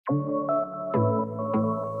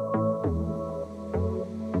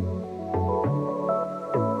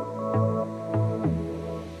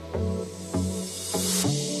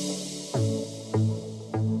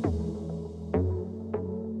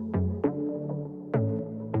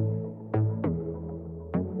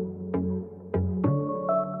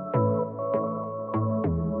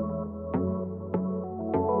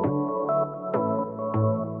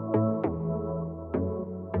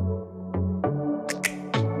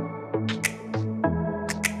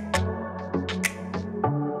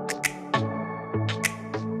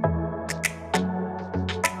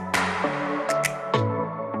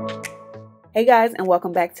Hey guys, and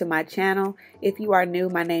welcome back to my channel. If you are new,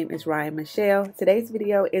 my name is Ryan Michelle. Today's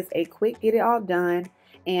video is a quick get it all done,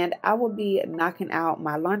 and I will be knocking out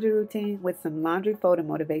my laundry routine with some laundry folding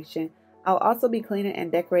motivation. I'll also be cleaning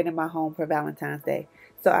and decorating my home for Valentine's Day.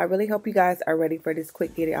 So I really hope you guys are ready for this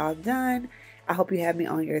quick get it all done. I hope you have me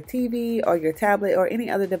on your TV or your tablet or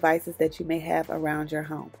any other devices that you may have around your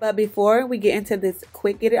home. But before we get into this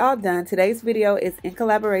quick get it all done, today's video is in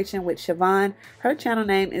collaboration with Chevonne. Her channel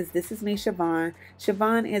name is This Is Me Chevonne.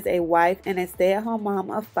 Chevonne is a wife and a stay-at-home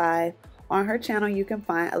mom of 5. On her channel you can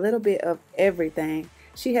find a little bit of everything.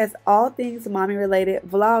 She has all things mommy related,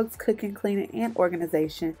 vlogs, cooking, cleaning, and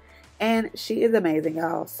organization. And she is amazing,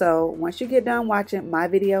 y'all. So once you get done watching my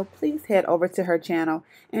video, please head over to her channel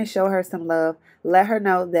and show her some love. Let her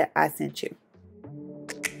know that I sent you.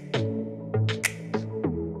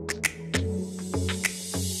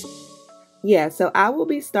 Yeah, so I will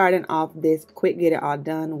be starting off this quick get it all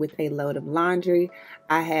done with a load of laundry.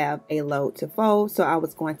 I have a load to fold, so I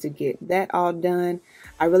was going to get that all done.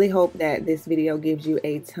 I really hope that this video gives you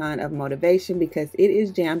a ton of motivation because it is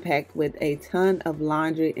jam-packed with a ton of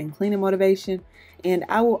laundry and cleaning motivation. And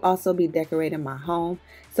I will also be decorating my home.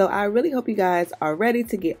 So I really hope you guys are ready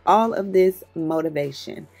to get all of this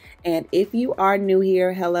motivation. And if you are new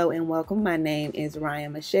here, hello and welcome. My name is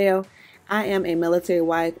Ryan Michelle. I am a military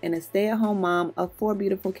wife and a stay-at-home mom of 4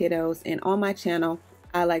 beautiful kiddos, and on my channel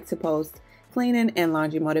I like to post cleaning and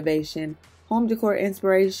laundry motivation, home decor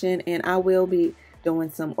inspiration, and I will be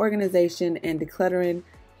doing some organization and decluttering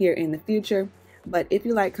here in the future. But if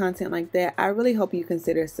you like content like that, I really hope you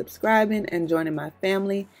consider subscribing and joining my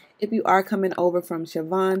family. If you are coming over from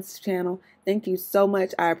Chevonne's channel, thank you so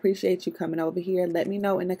much. I appreciate you coming over here. Let me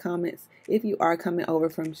know in the comments if you are coming over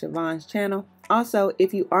from Chevonne's channel. Also,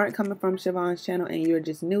 if you aren't coming from Chevonne's channel and you're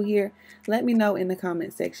just new here, let me know in the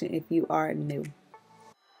comment section if you are new.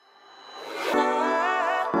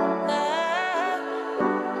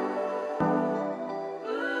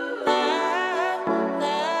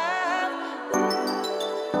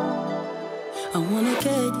 I wanna get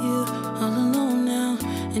you all alone now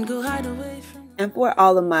and go hide away from. And for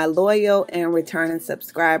all of my loyal and returning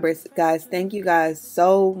subscribers, guys, thank you guys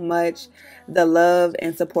so much. The love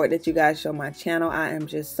and support that you guys show my channel, I am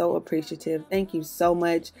just so appreciative. Thank you so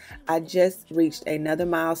much. I just reached another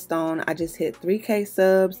milestone. I just hit 3K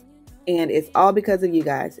subs, and it's all because of you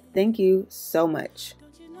guys. Thank you so much.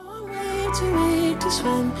 Don't you know I'm way too weak to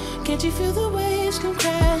swim? Can't you feel the waves come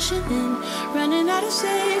crashing in? Running out of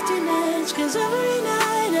safety nets, 'cause every night,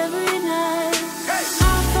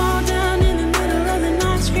 I fall down in the middle of the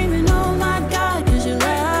night screaming, oh my God, 'cause your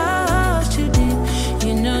love's too deep.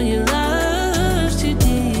 You know your love's too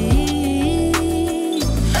deep.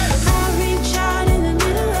 I reach out in the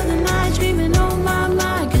middle of the night screaming, oh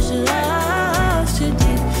my, 'cause your love's too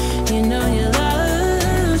deep. You know your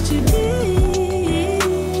love's too deep.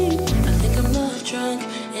 I think I'm love drunk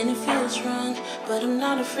and it feels wrong, but I'm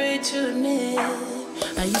not afraid to admit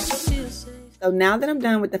I used to feel safe. So now that I'm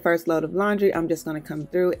done with the first load of laundry, I'm just going to come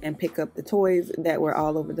through and pick up the toys that were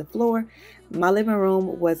all over the floor. My living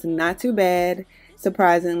room was not too bad.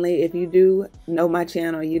 Surprisingly, if you do know my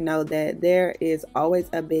channel, you know that there is always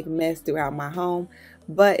a big mess throughout my home,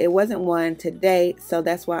 but it wasn't one today, so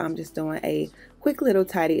that's why I'm just doing a quick little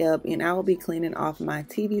tidy up, and I will be cleaning off my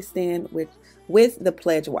TV stand with the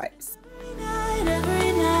Pledge wipes.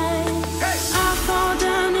 Every night, I fall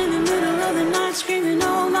down in the middle of the night screaming,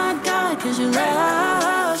 oh my God, 'cause your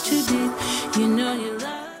love's too deep. You know you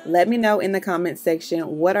love. Let me know in the comment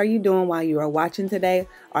section, what are you doing while you are watching today?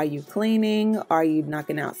 Are you cleaning? Are you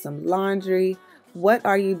knocking out some laundry? What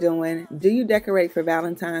are you doing? Do you decorate for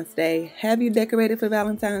Valentine's Day? Have you decorated for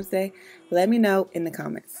Valentine's Day? Let me know in the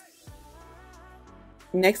comments.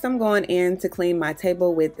 Next, I'm going in to clean my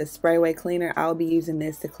table with the sprayway cleaner. I'll be using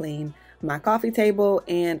this to clean my coffee table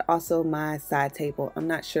and also my side table. I'm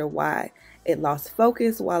not sure why it lost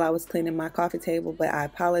focus while I was cleaning my coffee table, but I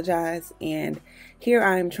apologize. And here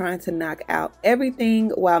I am trying to knock out everything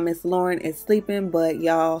while Miss Lauren is sleeping, but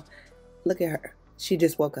y'all, look at her. She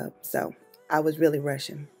just woke up, so I was really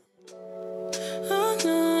rushing.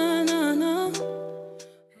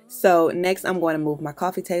 So next I'm going to move my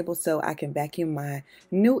coffee table so I can vacuum my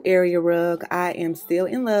new area rug. I am still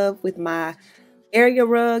in love with my area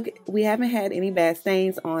rug. We haven't had any bad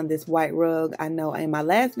stains on this white rug. I know in my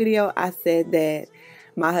last video I said that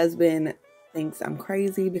my husband thinks I'm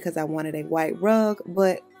crazy because I wanted a white rug,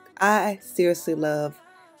 but I seriously love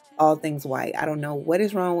all things white. I don't know what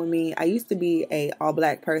is wrong with me. I used to be a all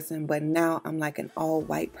black person, but now I'm like an all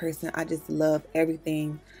white person. I just love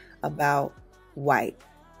everything about white.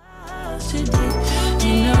 You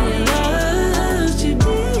know your love's too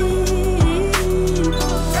deep.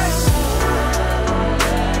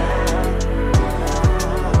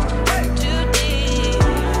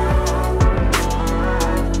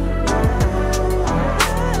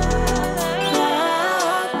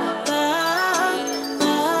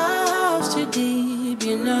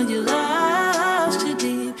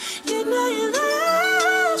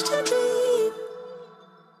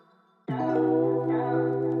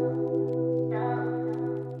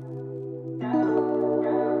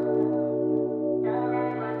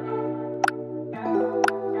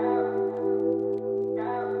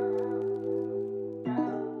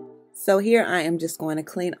 So here I am just going to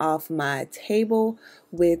clean off my table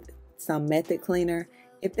with some method cleaner.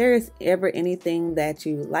 If there is ever anything that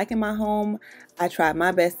you like in my home, I tried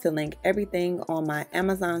my best to link everything on my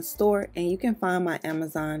Amazon store, and you can find my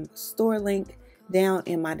Amazon store link down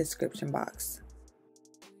in my description box.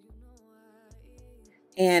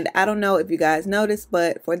 And I don't know if you guys noticed,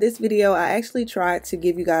 but for this video, I actually tried to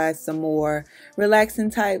give you guys some more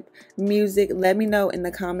relaxing type music. Let me know in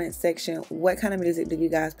the comment section, what kind of music do you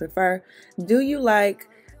guys prefer? Do you like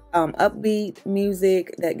upbeat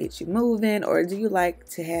music that gets you moving, or do you like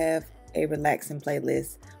to have a relaxing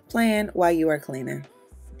playlist playing while you are cleaning?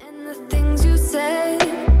 And the things you say,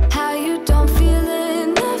 how you don't feel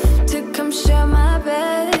enough to come share my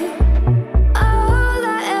bed. All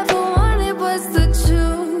I ever wanted was the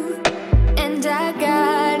truth, and I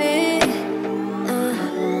got it.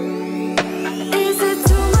 Is it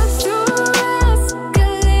too much to ask? A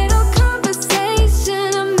little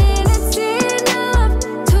conversation, a minute's enough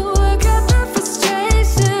to work out the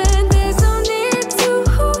frustration. There's no need to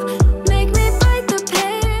make me bite the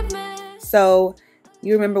pavement. So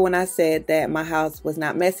you remember when I said that my house was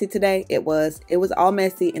not messy today? It was all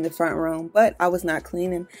messy in the front room, but I was not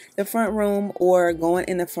cleaning the front room or going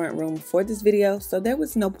in the front room for this video, so there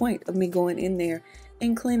was no point of me going in there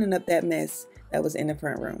and cleaning up that mess that was in the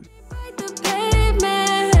front room. Bite the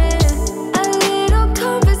pavement, a little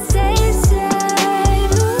conversation.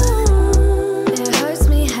 It hurts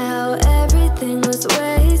me how everything was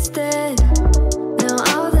wasted. Now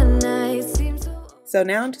all the nights seem So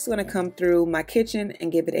now I'm just going to come through my kitchen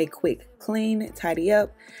and give it a quick clean, tidy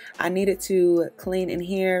up. I needed to clean in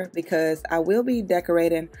here because I will be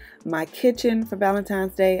decorating my kitchen for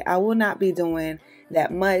Valentine's Day. I will not be doing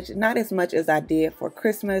that much, not as much as I did for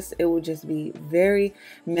Christmas. It will just be very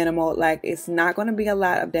minimal. Like, it's not going to be a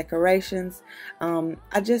lot of decorations.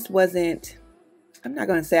 I just wasn't, I'm not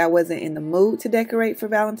going to say I wasn't in the mood to decorate for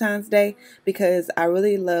Valentine's Day, because I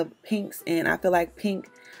really love pinks, and I feel like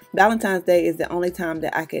Valentine's Day is the only time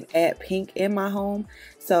that I can add pink in my home.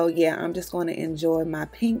 So yeah, I'm just going to enjoy my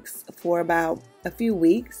pinks for about a few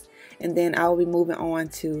weeks, and then I will be moving on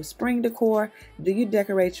to spring decor. Do you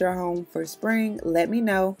decorate your home for spring? Let me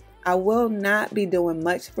know. I will not be doing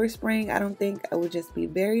much for spring. I don't think. I will just be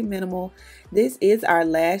very minimal. This is our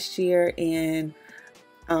last year in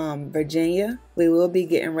Virginia. We will be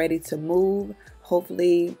getting ready to move,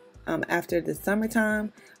 hopefully after the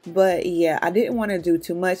summertime. But yeah, I didn't want to do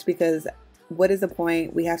too much, because what is the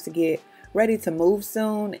point? We have to get ready to move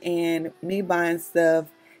soon, and me buying stuff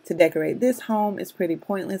to decorate this home is pretty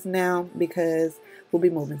pointless now, because we'll be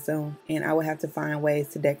moving soon and I will have to find ways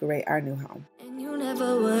to decorate our new home. and you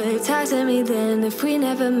never would talk to me then if we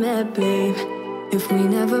never met, babe. If we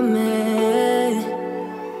never met.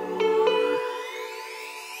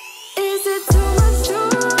 Is it too much to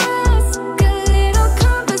ask? A little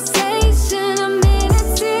conversation, a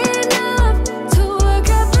minute's enough to work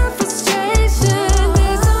out the frustration.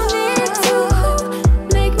 There's no need to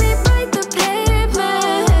make me bite the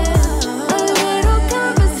pavement. A little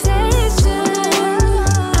conversation.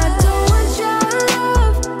 I don't want your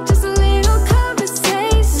love, just a little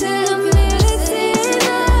conversation. A minute's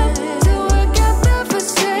enough to work out the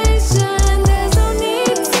frustration. There's no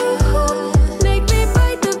need to make me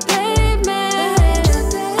bite the pavement.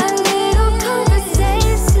 A little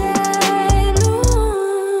conversation.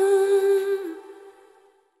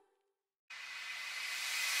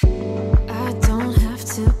 I don't have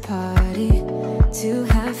to party to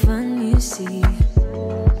have fun, you see.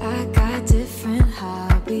 I got different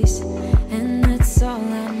hobbies, and that's all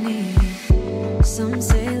I need. Some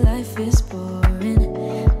say life is boring,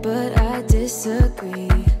 but I disagree.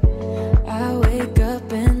 I wake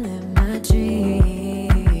up and live my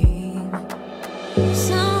dream.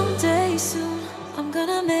 Someday soon I'm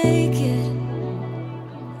gonna make it.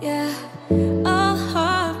 Yeah, all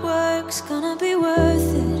hard work's gonna be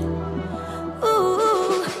worth it.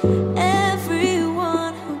 Ooh,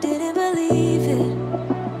 everyone who didn't believe it,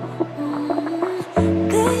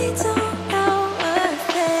 they don't know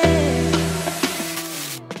worth it.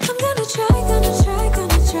 I'm gonna try, gonna try,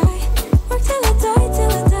 gonna try. Work till I die,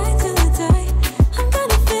 till I die, till I die. I'm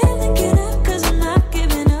gonna fail and get up, 'cause I'm not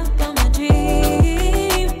giving up on my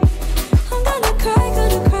dream. I'm gonna cry,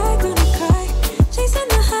 gonna cry, gonna cry. Chasing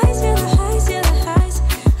the highs, yeah, the highs, yeah, the highs.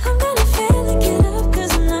 I'm gonna fail and get up,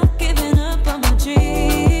 'cause I'm not giving up on my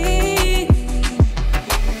dream.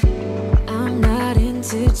 I'm not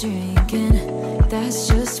into drinking, that's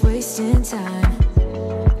just wasting time.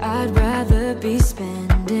 I'd rather be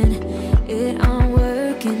spending it on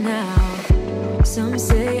working out. Some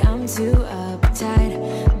say I'm too uptight,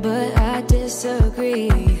 but I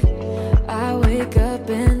disagree. I wake up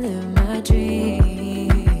and live my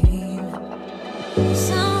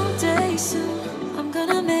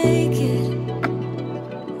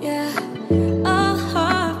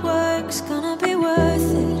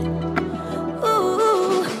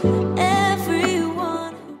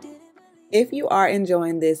If you are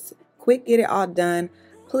enjoying this quick get it all done,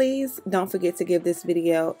 please don't forget to give this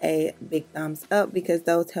video a big thumbs up because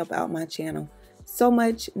those help out my channel so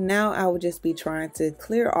much. Now I will just be trying to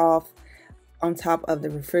clear off on top of the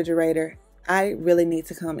refrigerator. I really need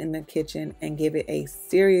to come in the kitchen and give it a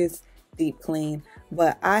serious deep clean,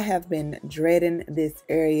 but I have been dreading this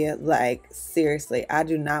area. Like, seriously, I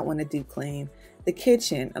do not want to deep clean the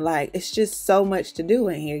kitchen. Like, it's just so much to do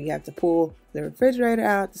in here. You have to pull the refrigerator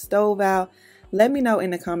out, the stove out. Let me know in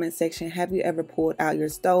the comment section, have you ever pulled out your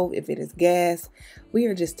stove if it is gas? We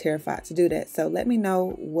are just terrified to do that. So let me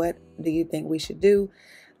know, what do you think we should do?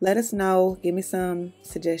 Let us know. Give me some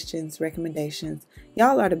suggestions, recommendations.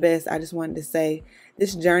 Y'all are the best. I just wanted to say,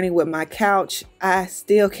 this journey with my couch, I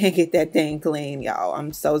still can't get that thing clean, y'all.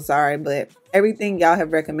 I'm so sorry, but everything y'all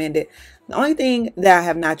have recommended. The only thing that I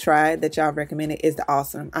have not tried that y'all recommended is the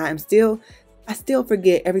Awesome. I still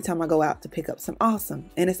forget every time I go out to pick up some Awesome,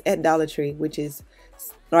 and it's at Dollar Tree, which is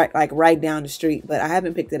right down the street, but I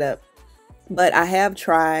haven't picked it up. But I have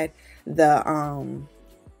tried the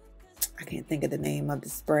I can't think of the name of the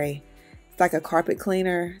spray. It's like a carpet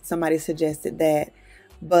cleaner. Somebody suggested that,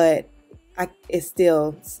 but it's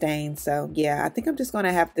still stained. So yeah, I think I'm just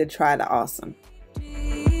gonna have to try the Awesome.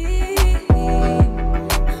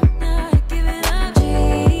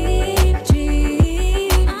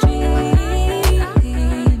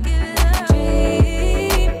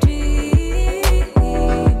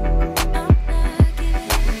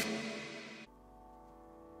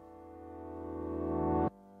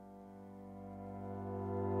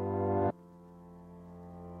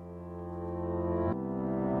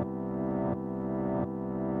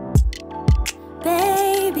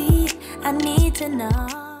 I need to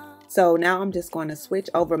know. So now I'm just going to switch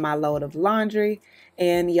over my load of laundry,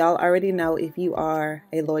 and y'all already know, if you are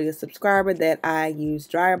a loyal subscriber, that I use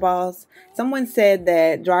dryer balls. Someone said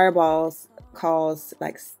that dryer balls cause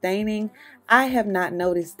like staining. I have not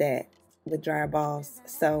noticed that with dryer balls,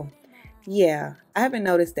 so yeah, I haven't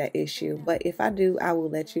noticed that issue, but if I do, I will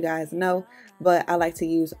let you guys know. But I like to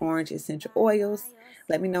use orange essential oils.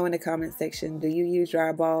 Let me know in the comment section, do you use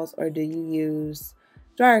dryer balls or do you use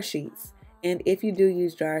dryer sheets? And if you do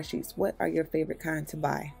use dryer sheets, what are your favorite kind to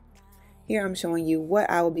buy? Here I'm showing you what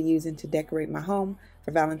I will be using to decorate my home for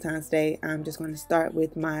Valentine's Day. I'm just going to start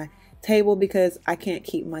with my table because I can't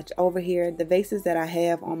keep much over here. The vases that I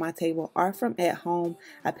have on my table are from at home.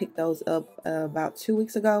 I picked those up about 2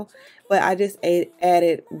 weeks ago, but I just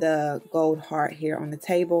added the gold heart here on the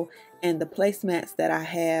table, and the placemats that I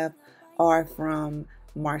have are from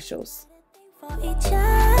Marshall's. For each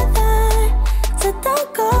other. So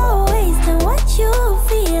don't go wasting what you're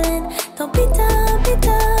feeling. Don't be done, be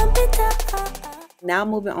done, be done. Now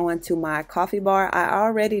moving on to my coffee bar. I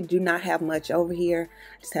already do not have much over here.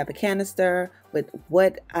 I just have a canister with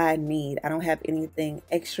what I need. I don't have anything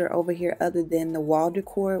extra over here other than the wall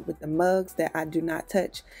decor with the mugs that I do not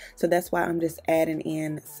touch. So that's why I'm just adding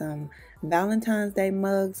in some Valentine's Day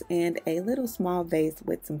mugs and a little small vase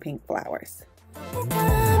with some pink flowers. Be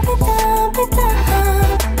done, be done, be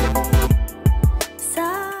done.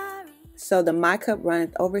 So the My Cup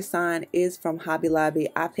Runneth Over sign is from Hobby Lobby.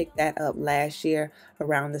 I picked that up last year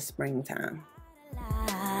around the springtime.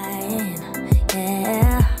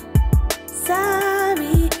 Yeah.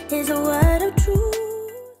 Sorry is a word of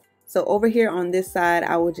truth. So over here on this side,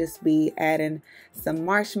 I will just be adding some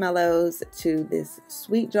marshmallows to this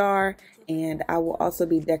sweet jar, and I will also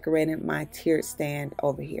be decorating my tiered stand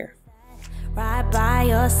over here. Right by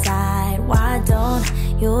your side, why don't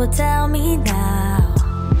you tell me now?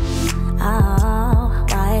 Oh,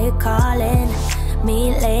 why you calling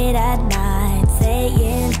me late at night,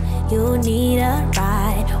 saying you need a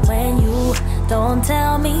ride when you don't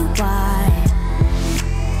tell me why?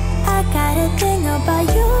 I got a thing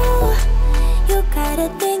about you, you got a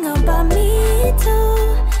thing about me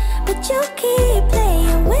too, but you keep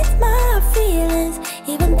playing with my feelings,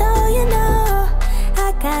 even though you know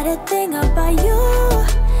I got a thing about you.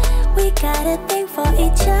 We got a thing for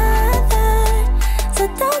each other. So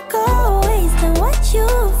don't go wasting what you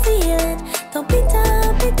feeling. Don't be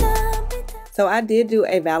done, be done, be done. So I did do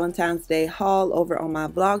a Valentine's Day haul over on my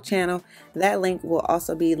vlog channel. That link will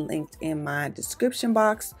also be linked in my description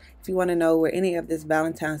box. If you want to know where any of this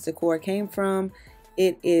Valentine's decor came from,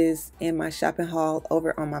 it is in my shopping haul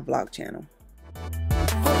over on my vlog channel. Be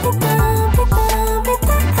done, be done, be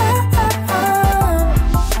done.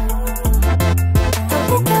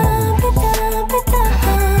 Be done, be done, be done.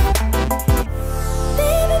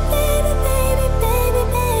 Baby,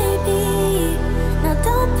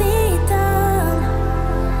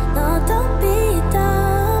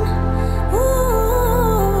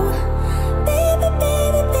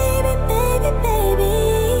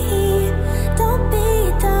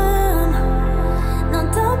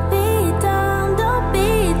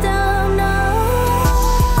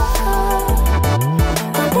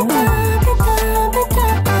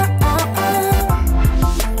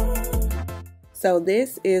 So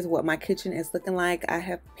this is what my kitchen is looking like. I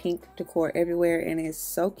have pink decor everywhere and it's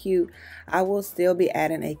so cute. I will still be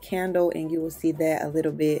adding a candle and you will see that a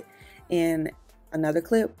little bit in another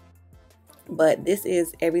clip. But this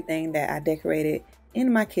is everything that I decorated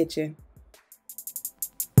in my kitchen.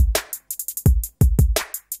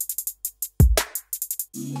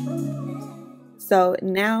 So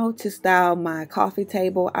now to style my coffee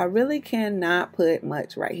table, I really cannot put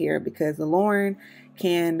much right here because Lauren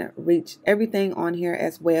can reach everything on here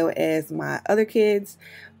as well as my other kids.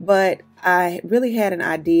 But I really had an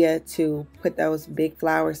idea to put those big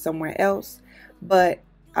flowers somewhere else, but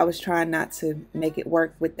I was trying not to make it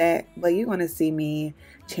work with that. But you're going to see me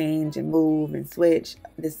change and move and switch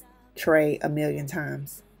this tray a million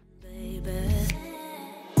times.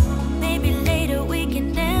 Maybe later we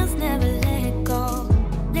can dance, never let go.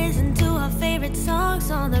 Listen to our favorite songs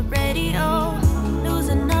on the radio.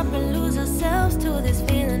 Losing up and lose ourselves to this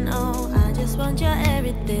feeling. Oh, I just want your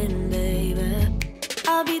everything, baby.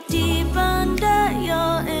 I'll be deep under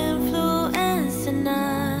your influence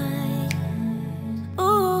tonight.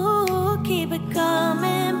 Ooh, keep it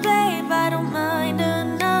coming, babe. I don't mind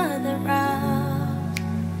another round.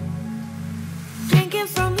 Drinking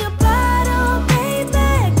from your bottle,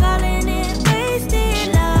 baby. Calling it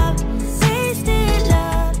wasted love, wasted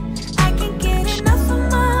love. I can't get enough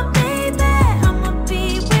of my baby. I'ma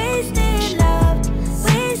be wasted love,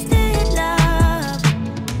 wasted love.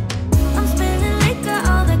 I'm spilling liquor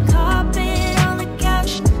on the carpet, on the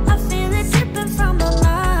couch. I feel it dripping from my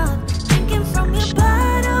mouth. Drinking from your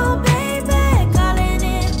bottle, baby. Calling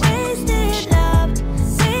it wasted love,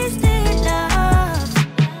 wasted love.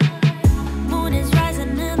 Moon is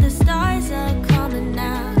rising and the stars are coming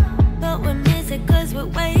out. But we're missing 'cause we're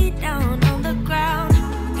way down on the ground.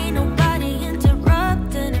 Ain't nobody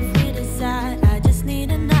interrupting if we decide. I just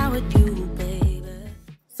need an hour with you, baby.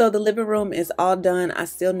 So the living room is all done. I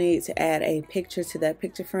still need to add a picture to that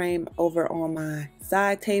picture frame over on my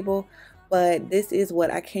side table, but this is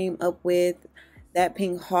what I came up with. That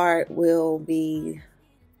pink heart will be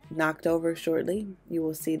knocked over shortly. You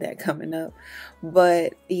will see that coming up.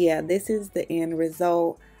 But yeah, this is the end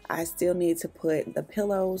result. I still need to put the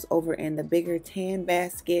pillows over in the bigger tan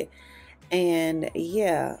basket. And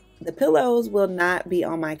yeah, the pillows will not be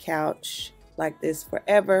on my couch like this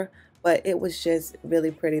forever, but it was just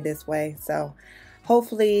really pretty this way. So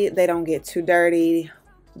hopefully they don't get too dirty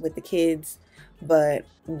with the kids, but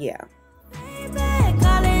yeah. Baby,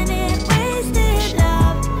 calling it wasted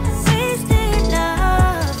love, wasted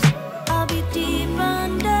love. I'll be deep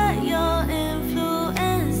under your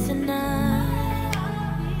influence tonight.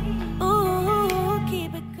 Ooh,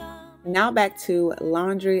 keep it coming. Now back to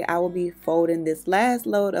laundry. I will be folding this last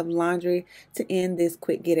load of laundry to end this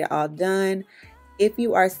quick get it all done. If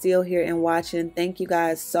you are still here and watching, thank you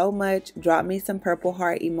guys so much. Drop me some purple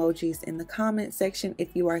heart emojis in the comment section if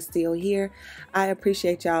you are still here. I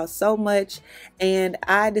appreciate y'all so much. And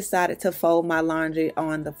I decided to fold my laundry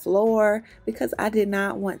on the floor because I did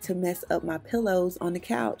not want to mess up my pillows on the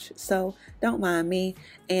couch. So don't mind me.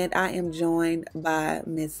 And I am joined by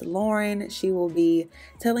Miss Lauren. She will be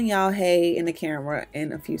telling y'all hey in the camera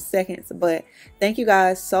in a few seconds. But thank you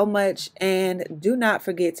guys so much. And do not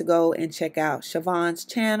forget to go and check out CHEVONN'S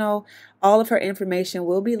channel. All of her information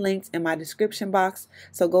will be linked in my description box.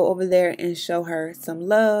 So go over there and show her some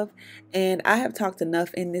love. And I have talked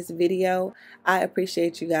enough in this video. I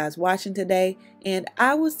appreciate you guys watching today. And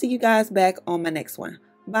I will see you guys back on my next one.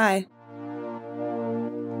 Bye.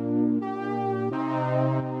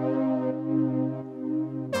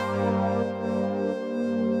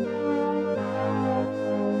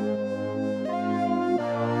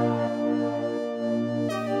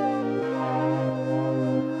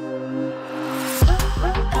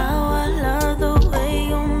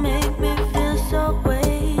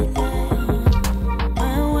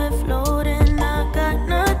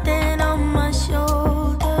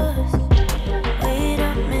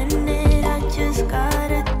 Minute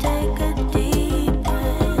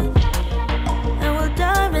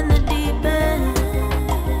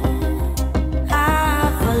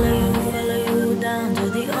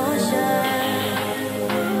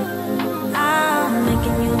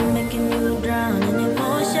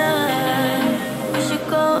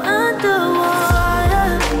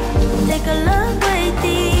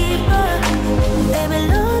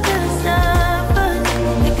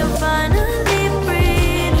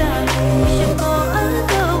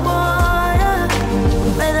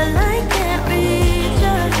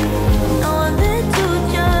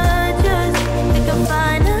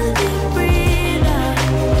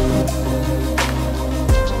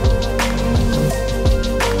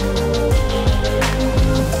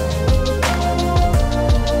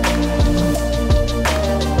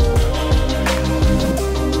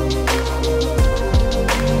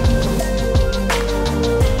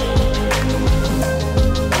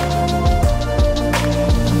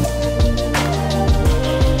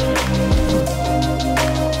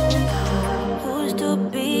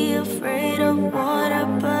afraid of water,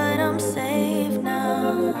 but I'm safe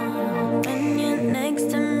now. When you're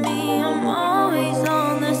next to me, I'm always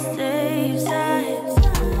on the safe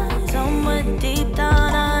side. Somewhere deep